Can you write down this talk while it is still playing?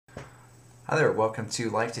Hi there, welcome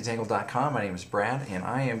to LifeDetangle.com. My name is Brad, and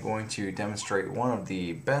I am going to demonstrate one of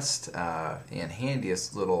the best and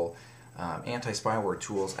handiest little anti-spyware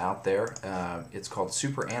tools out there. It's called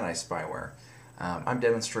SuperAntiSpyware. I'm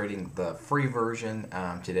demonstrating the free version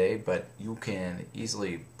today, but you can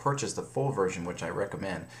easily purchase the full version, which I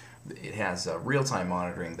recommend. It has real-time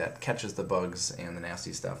monitoring that catches the bugs and the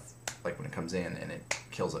nasty stuff like when it comes in, and it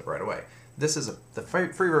kills it right away. This is the free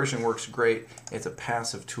version works great. It's a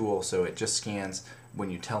passive tool, so it just scans when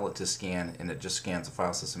you tell it to scan, and it just scans the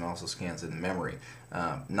file system. It also scans in memory.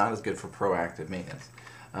 Not as good for proactive maintenance.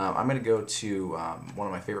 I'm going to go to one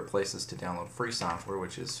of my favorite places to download free software,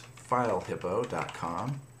 which is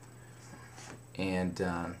filehippo.com, and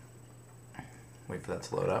wait for that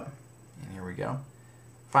to load up. And here we go.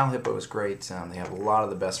 FileHippo is great. They have a lot of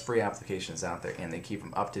the best free applications out there, and they keep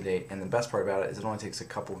them up to date. And the best part about it is it only takes a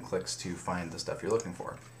couple of clicks to find the stuff you're looking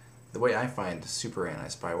for. The way I find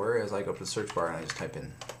SuperAntiSpyware is I go up to the search bar and I just type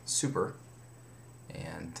in Super,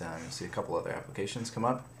 and you'll see a couple other applications come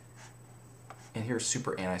up. And here's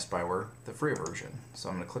SuperAntiSpyware, the free version. So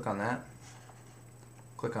I'm going to click on that.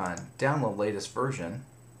 Click on Download Latest Version.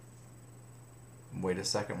 Wait a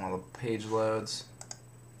second while the page loads.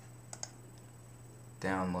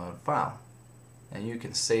 Download file, and you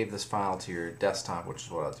can save this file to your desktop, which is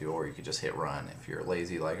what I'll do, or you could just hit run if you're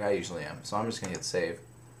lazy like I usually am. So I'm just going to hit save.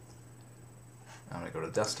 I'm going to go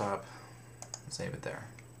to desktop and save it there.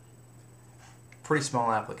 Pretty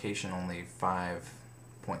small application, only 5.6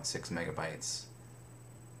 megabytes.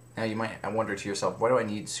 Now you might wonder to yourself, why do I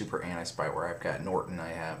need SuperAntiSpyware? I've got Norton, I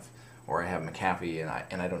have McAfee,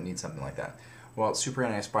 and I don't need something like that. Well,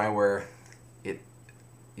 SuperAntiSpyware,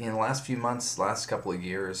 in the last few months, last couple of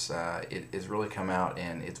years, it has really come out,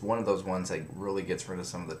 and it's one of those ones that really gets rid of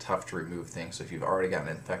some of the tough to remove things. So if you've already got an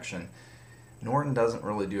infection, Norton doesn't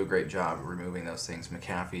really do a great job of removing those things.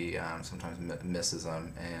 McAfee sometimes misses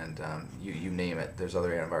them, and you name it. There's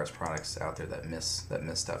other antivirus products out there that miss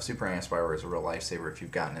stuff. SuperAntiSpyware is a real lifesaver if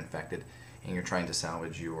you've gotten infected and you're trying to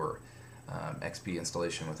salvage your XP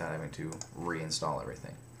installation without having to reinstall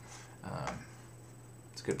everything.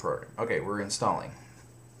 It's a good program. Okay, we're installing.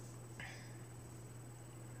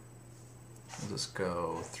 We'll just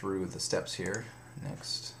go through the steps here.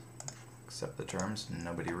 Next, accept the terms.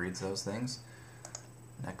 Nobody reads those things.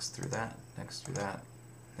 Next through that, next through that,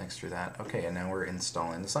 next through that. Okay, and now we're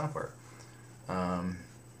installing the software.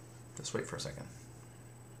 Just wait for a second.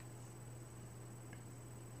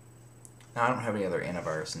 Now I don't have any other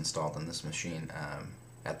antivirus installed on this machine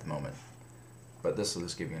at the moment, but this will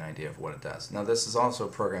just give you an idea of what it does. Now this is also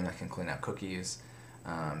a program that can clean out cookies.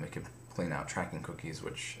 It can clean out tracking cookies,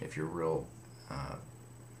 which if you're real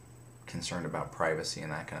concerned about privacy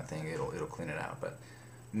and that kind of thing, it'll clean it out. But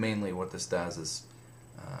mainly what this does is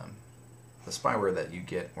the spyware that you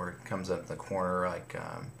get where it comes up in the corner, like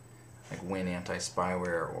Win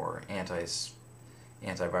Anti-Spyware or Antivirus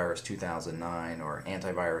 2009 or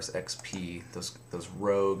Antivirus XP, those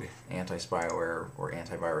rogue anti-spyware or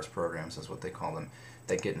antivirus programs is what they call them,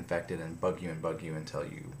 that get infected and bug you until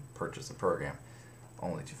you purchase the program,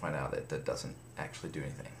 only to find out that that doesn't actually do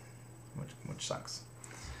anything, which sucks.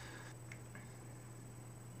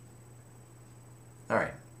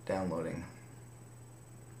 Alright, downloading.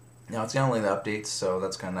 Now it's downloading the updates, so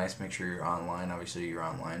that's kind of nice. Make sure you're online. Obviously you're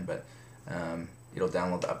online, but it'll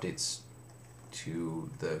download the updates to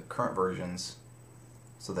the current versions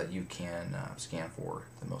so that you can scan for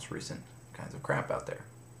the most recent kinds of crap out there.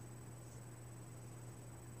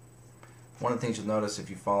 One of the things you'll notice if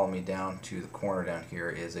you follow me down to the corner down here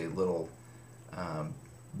is a little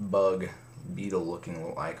bug beetle looking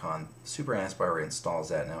little icon. SuperAntiSpyware installs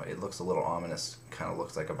that. Now it looks a little ominous, kind of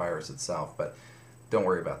looks like a virus itself, but don't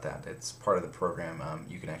worry about that. It's part of the program.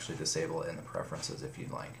 You can actually disable it in the preferences if you'd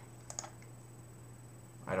like.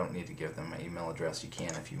 I don't need to give them my email address. You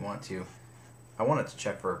can if you want to. I want it to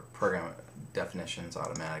check for program definitions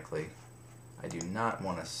automatically. I do not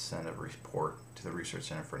want to send a report to the Research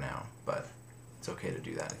Center for now, but it's okay to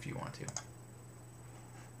do that if you want to.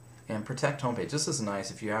 And protect homepage. This is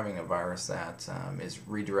nice if you're having a virus that is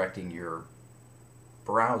redirecting your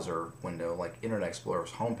browser window, like Internet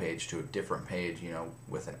Explorer's homepage, to a different page,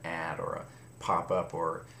 with an ad or a pop-up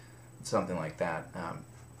or something like that.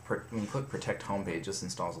 When you click Protect Homepage, this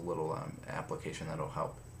installs a little application that will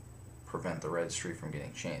help prevent the registry from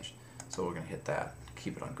getting changed. So we're going to hit that.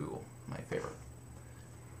 Keep it on Google, my favorite.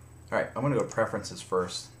 Alright, I'm going to go to Preferences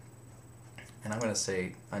first, and I'm going to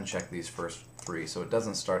say uncheck these first three, so it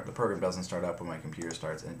doesn't start, the program doesn't start up when my computer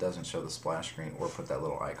starts, and it doesn't show the splash screen or put that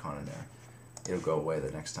little icon in there. It'll go away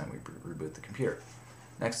the next time we reboot the computer.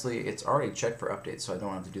 Nextly, it's already checked for updates, so I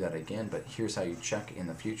don't have to do that again, but here's how you check in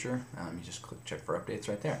the future. You just click check for updates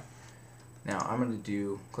right there. Now I'm going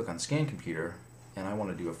to click on Scan Computer, and I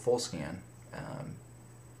want to do a full scan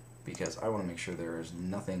because I want to make sure there is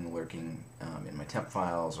nothing lurking in my temp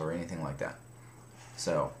files or anything like that.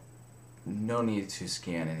 So no need to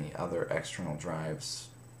scan any other external drives,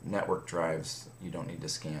 network drives you don't need to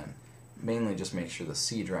scan. Mainly just make sure the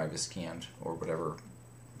C drive is scanned, or whatever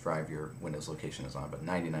drive your Windows location is on, but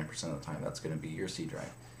 99% of the time that's going to be your C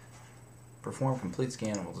drive. Perform complete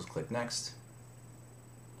scan, and we'll just click next,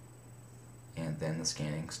 and then the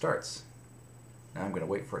scanning starts. Now I'm going to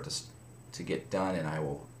wait for it to get done, and I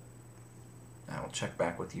will check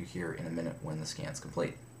back with you here in a minute when the scan's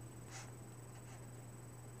complete.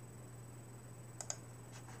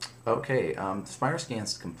 Okay, the spyware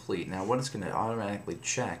scan's complete. Now what it's going to automatically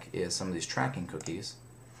check is some of these tracking cookies,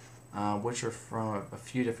 which are from a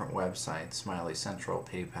few different websites: Smiley Central,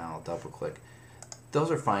 PayPal, DoubleClick.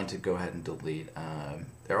 Those are fine to go ahead and delete.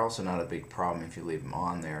 They're also not a big problem if you leave them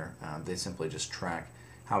on there. They simply just track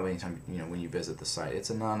how many times, when you visit the site.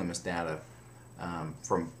 It's anonymous data,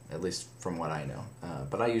 at least from what I know,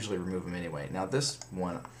 but I usually remove them anyway. Now this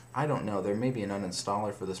one, I don't know. There may be an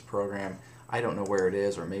uninstaller for this program. I don't know where it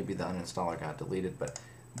is, or maybe the uninstaller got deleted, but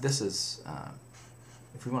this is,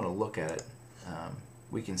 if we want to look at it,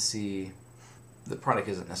 we can see the product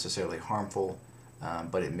isn't necessarily harmful,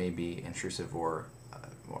 but it may be intrusive or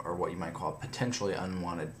what you might call a potentially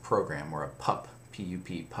unwanted program, or a PUP,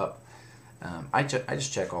 P-U-P, PUP. I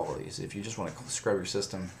just check all of these. If you just want to scrub your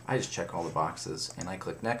system, I just check all the boxes, and I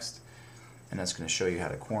click next, and that's going to show you how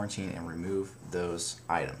to quarantine and remove those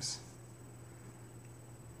items.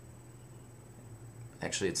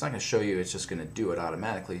 Actually, it's not going to show you, it's just going to do it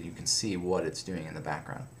automatically. You can see what it's doing in the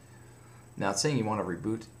background. Now, it's saying you want to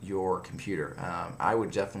reboot your computer. I would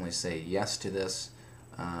definitely say yes to this.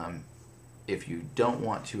 If you don't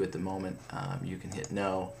want to at the moment, you can hit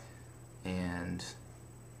no, and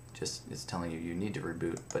it's telling you need to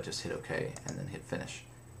reboot, but just hit OK and then hit finish.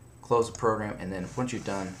 Close the program, and then once you're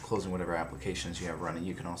done closing whatever applications you have running,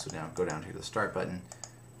 you can also go down to the start button,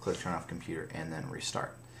 click turn off computer, and then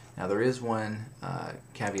restart. Now there is one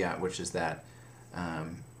caveat, which is that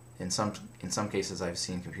in some cases I've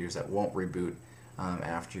seen computers that won't reboot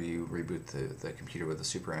after you reboot the computer with the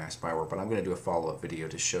SuperAntiSpyware, but I'm going to do a follow-up video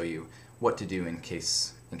to show you what to do in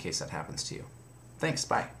case that happens to you. Thanks,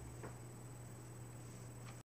 bye.